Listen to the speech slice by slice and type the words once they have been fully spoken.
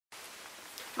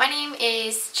My name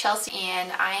is Chelsey and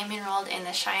I am enrolled in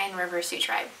the Cheyenne River Sioux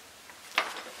Tribe.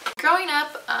 Growing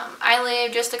up, I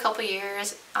lived just a couple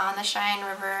years on the Cheyenne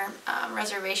River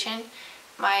reservation.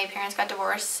 My parents got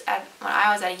divorced when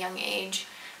I was at a young age,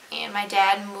 and my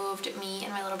dad moved me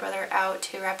and my little brother out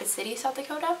to Rapid City, South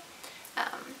Dakota.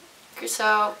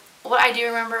 So what I do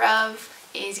remember of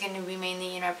is going to be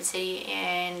mainly in Rapid City,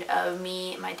 and of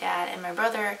me, my dad, and my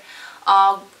brother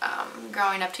all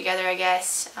growing up together, I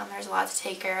guess. There's a lot to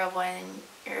take care of when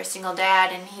you're a single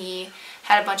dad, and he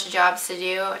had a bunch of jobs to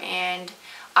do, and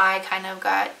I kind of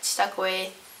got stuck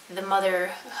with the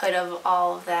motherhood of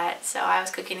all of that. So I was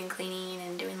cooking and cleaning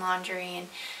and doing laundry and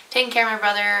taking care of my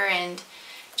brother and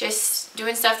just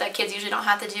doing stuff that kids usually don't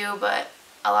have to do, but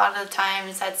a lot of the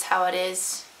times that's how it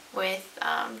is with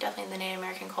definitely the Native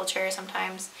American culture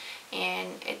sometimes,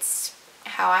 and it's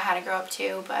how I had to grow up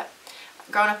too. But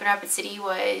growing up in Rapid City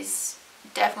was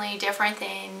definitely different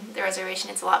than the reservation.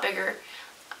 It's a lot bigger.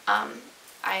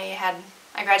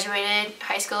 I graduated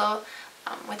high school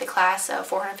with a class of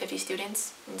 450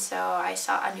 students, and so I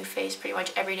saw a new face pretty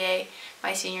much every day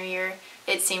my senior year,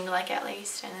 it seemed like, at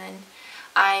least. And then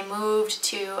I moved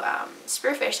to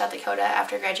Spearfish, South Dakota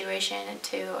after graduation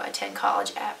to attend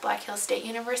college at Black Hills State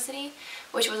University,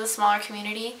 which was a smaller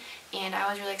community, and I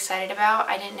was really excited about.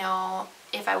 I didn't know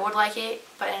if I would like it,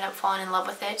 but I ended up falling in love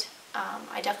with it.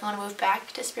 I definitely want to move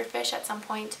back to Spearfish at some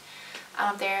point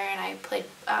there, and I played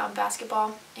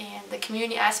basketball. And the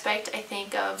community aspect, I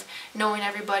think, of knowing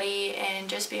everybody and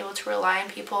just being able to rely on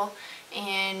people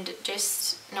and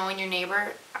just knowing your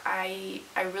neighbor, I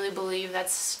really believe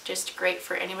that's just great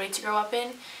for anybody to grow up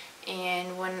in.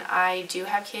 And when I do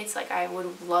have kids, like, I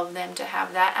would love them to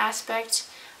have that aspect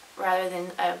rather than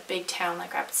a big town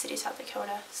like Rapid City, South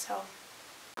Dakota. So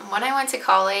when I went to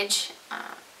college,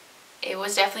 it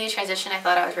was definitely a transition I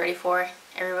thought I was ready for.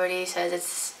 Everybody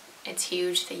says it's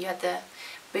huge, that you have to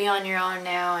be on your own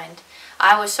now, and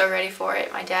I was so ready for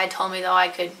it. My dad told me, though, I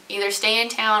could either stay in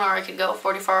town or I could go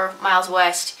 44 miles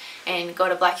west and go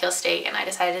to Black Hills State, and I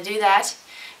decided to do that,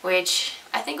 which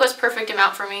I think was perfect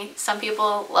amount for me. Some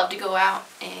people love to go out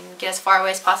and get as far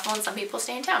away as possible, and some people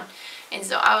stay in town. And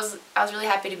so I was really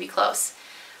happy to be close.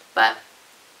 But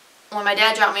when my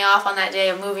dad dropped me off on that day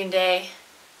of moving day,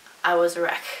 I was a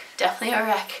wreck. Definitely a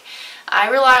wreck. I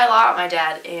rely a lot on my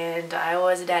dad, and I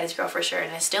was a daddy's girl for sure,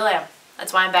 and I still am.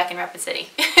 That's why I'm back in Rapid City.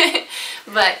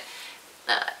 But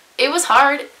it was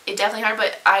hard. It definitely hard,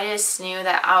 but I just knew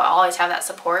that I would always have that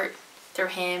support through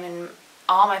him and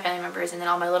all my family members, and then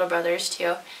all my little brothers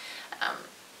too.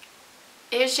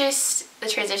 It was just, the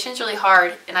transition's really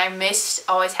hard, and I missed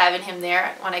always having him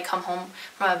there when I come home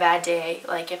from a bad day,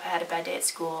 like if I had a bad day at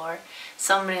school or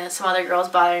some other girls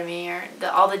bothering me, or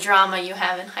all the drama you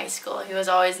have in high school. He was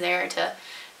always there to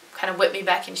kind of whip me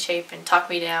back in shape and talk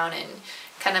me down and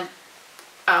kind of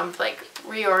like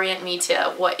reorient me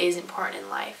to what is important in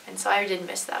life, and so I did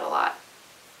miss that a lot.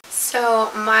 So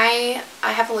I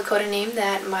have a Lakota name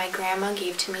that my grandma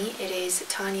gave to me. It is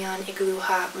Tanyan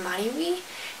Igluha Maniwi,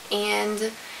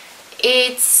 and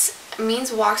it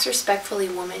means walks respectfully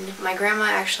woman. My grandma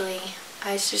actually,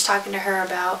 I was just talking to her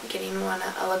about getting a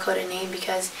Lakota name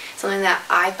because it's something that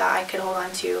I thought I could hold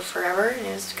on to forever, and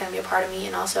it was going to be a part of me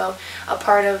and also a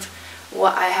part of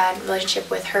what I had in relationship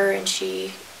with her, and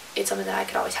it's something that I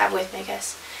could always have with me, I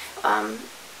guess.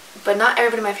 But not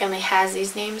everybody in my family has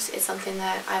these names. It's something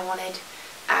that I wanted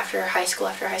after high school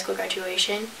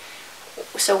graduation.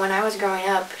 So when I was growing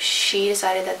up, she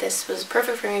decided that this was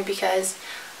perfect for me because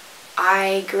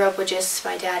I grew up with just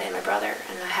my dad and my brother,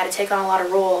 and I had to take on a lot of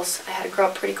roles. I had to grow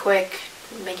up pretty quick,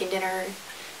 making dinner,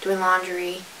 doing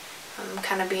laundry,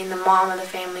 kind of being the mom of the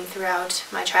family throughout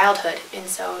my childhood. And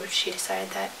so she decided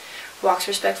that walks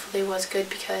respectfully was good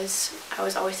because I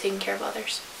was always taking care of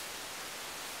others.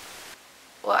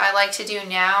 What I like to do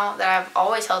now that I've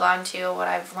always held on to, what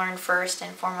I've learned first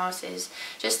and foremost, is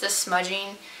just the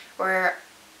smudging, where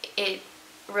it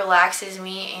relaxes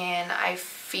me and I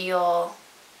feel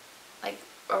like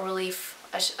a relief,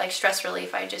 like stress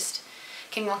relief. I just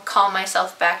can calm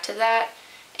myself back to that,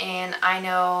 and I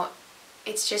know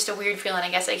it's just a weird feeling.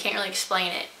 I guess I can't really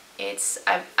explain it.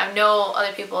 I know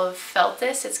other people have felt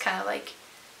this. It's kind of like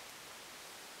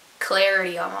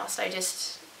clarity almost.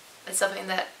 It's something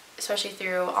that, especially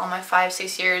through all my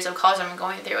 5-6 years of college I'm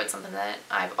going through, it's something that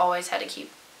I've always had to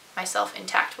keep myself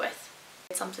intact with.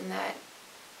 It's something that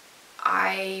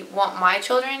I want my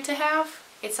children to have.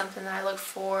 It's something that I look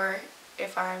for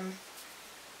if I'm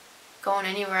going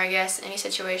anywhere, I guess, any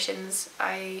situations.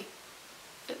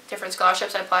 Different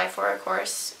scholarships I applied for, of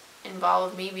course,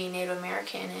 involve me being Native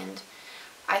American, and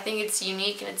I think it's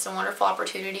unique and it's a wonderful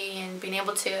opportunity, and being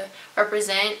able to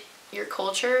represent your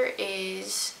culture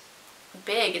is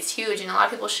big, it's huge, and a lot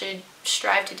of people should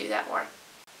strive to do that more.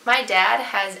 My dad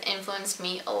has influenced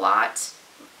me a lot.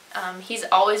 He's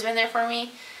always been there for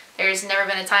me. There's never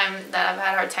been a time that I've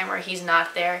had a hard time where he's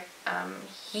not there.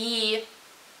 He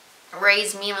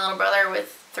raised me and my little brother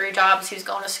with 3 jobs. He was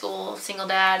going to school, single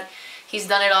dad. He's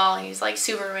done it all. He's like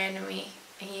Superman to me.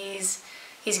 He's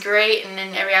great, and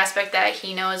in every aspect that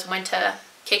he knows when to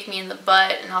kick me in the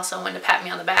butt and also when to pat me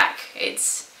on the back.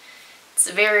 It's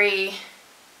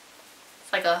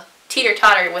like a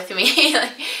teeter-totter with me.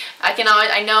 Like,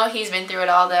 I know he's been through it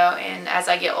all though, and as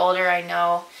I get older I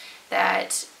know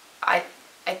that I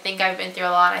think I've been through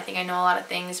a lot, I think I know a lot of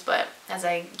things, but as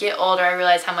I get older I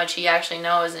realize how much he actually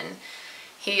knows, and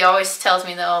he always tells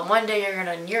me though, one day you're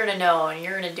gonna know, and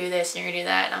you're gonna do this and you're gonna do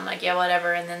that, and I'm like, yeah,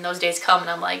 whatever, and then those days come and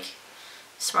I'm like,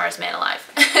 smartest man alive.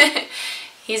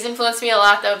 He's influenced me a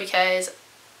lot though, because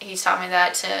he's taught me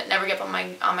that to never give up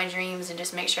on my dreams, and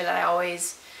just make sure that I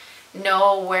always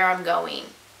know where I'm going,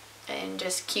 and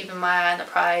just keeping my eye on the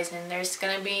prize. And there's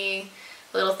gonna be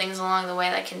little things along the way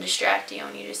that can distract you,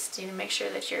 and you just need to make sure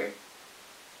that you're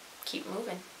keep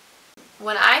moving.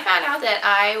 When I found out that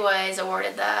I was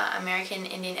awarded the American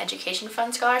Indian Education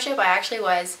Fund scholarship,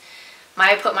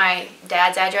 I put my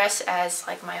dad's address as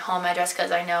like my home address,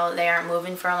 because I know they aren't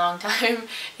moving for a long time,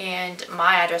 and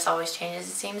my address always changes,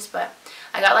 it seems. But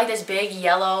I got like this big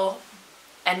yellow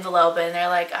envelope, and they're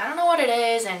like, I don't know what it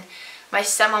is, and my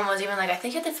stepmom was even like, I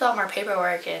think you have to fill out more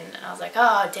paperwork, and I was like,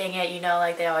 oh dang it, you know,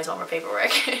 like they always want more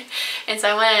paperwork. And so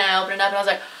I went and I opened it up, and I was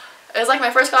like, it was like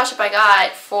my first scholarship I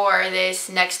got for this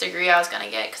next degree I was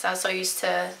gonna get, because I was so used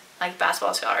to like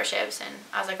basketball scholarships, and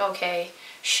I was like, okay,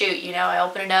 shoot, you know. I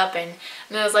opened it up, and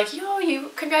it was like, yo,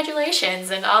 congratulations,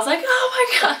 and I was like, oh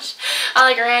my gosh. I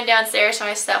like ran downstairs to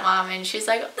my stepmom, and she's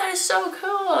like, that is so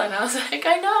cool, and I was like,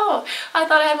 I know, I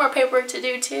thought I had more paperwork to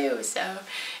do too. So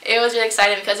it was really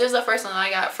exciting, because it was the first one I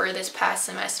got for this past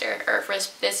semester, or for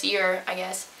this year, I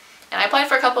guess. And I applied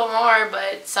for a couple more,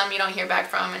 but some you don't hear back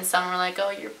from, and some were like, oh,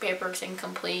 your paperwork's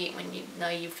incomplete, when you know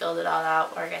you filled it all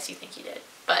out, or I guess you think you did.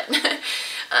 But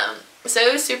so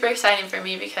it was super exciting for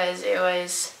me, because it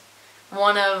was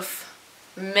one of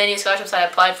many scholarships I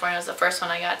applied for, and it was the first one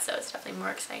I got, so it's definitely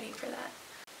more exciting for that.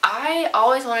 I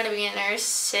always wanted to be a nurse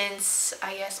since,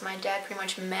 I guess, my dad pretty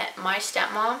much met my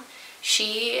stepmom.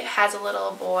 She has a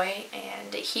little boy,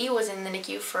 and he was in the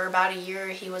NICU for about a year.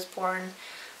 He was born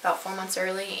about 4 months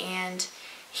early, and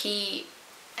he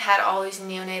had all these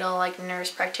neonatal like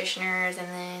nurse practitioners, and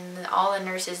then all the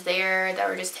nurses there that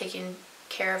were just taking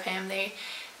care of him.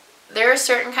 They're a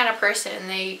certain kind of person,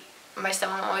 and my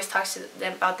stepmom always talks to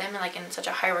them about them like in such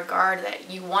a high regard, that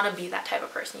you want to be that type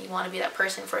of person. You want to be that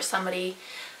person for somebody,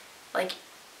 like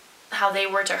how they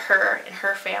were to her and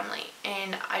her family.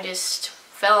 And I just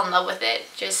fell in love with it.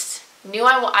 Just knew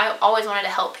I always wanted to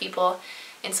help people.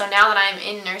 And so now that I'm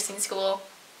in nursing school,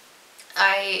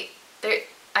 I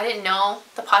didn't know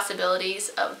the possibilities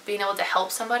of being able to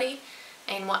help somebody,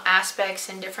 and what aspects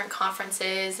and different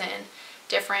conferences and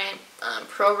different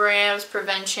programs,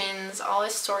 preventions, all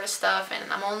this sort of stuff.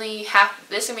 And I'm only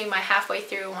this is gonna be my halfway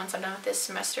through once I'm done with this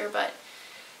semester, but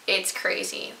it's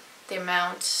crazy the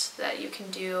amount that you can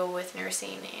do with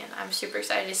nursing, and I'm super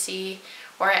excited to see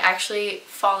where I actually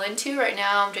fall into. Right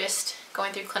now I'm just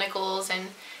going through clinicals and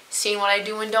seeing what I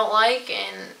do and don't like,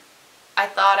 and I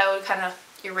thought I would kind of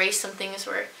erase some things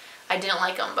where I didn't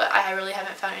like them, but I really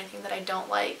haven't found anything that I don't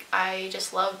like. I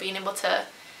just love being able to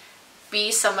be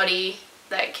somebody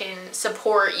that can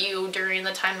support you during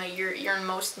the time that you're in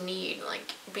most need.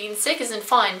 Like, being sick isn't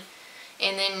fun,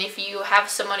 and then if you have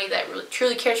somebody that really,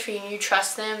 truly cares for you and you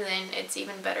trust them, then it's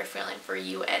even better feeling for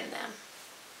you and them.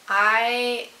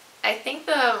 I think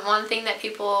the one thing that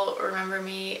people remember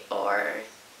me or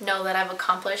know that I've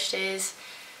accomplished is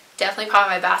definitely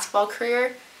probably my basketball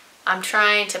career. I'm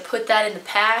trying to put that in the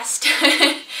past,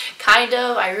 kind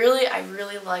of.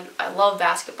 I love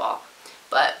basketball,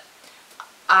 but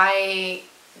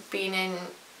being in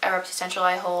Rapid Central,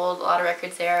 I hold a lot of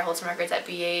records there. I hold some records at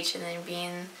BH, and then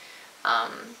being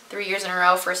 3 years in a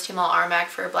row first team all RMAC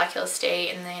for Black Hills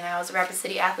State, and then I was a Rapid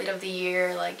City Athlete of the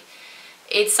Year. Like,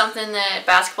 it's something that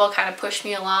basketball kind of pushed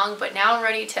me along, but now I'm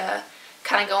ready to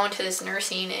kind of go into this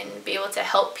nursing and be able to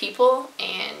help people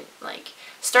and like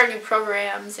start new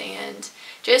programs and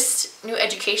just new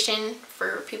education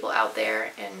for people out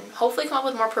there, and hopefully come up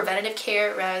with more preventative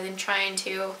care rather than trying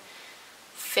to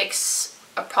fix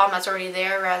a problem that's already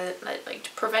there, rather than like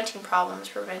preventing problems,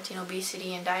 preventing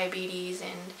obesity and diabetes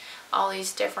and all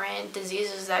these different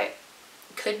diseases that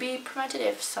could be prevented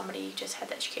if somebody just had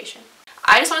the education.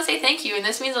 I just want to say thank you, and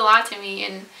this means a lot to me,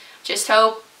 and just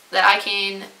hope that I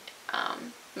can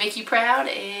make you proud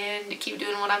and keep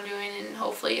doing what I'm doing, and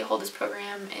hopefully hold this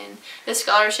program and this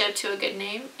scholarship to a good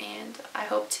name. And I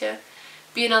hope to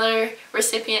be another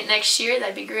recipient next year.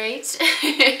 That'd be great.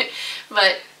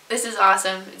 But this is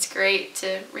awesome. It's great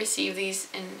to receive these,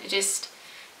 and it just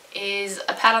is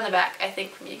a pat on the back, I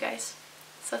think, from you guys.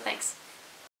 So thanks.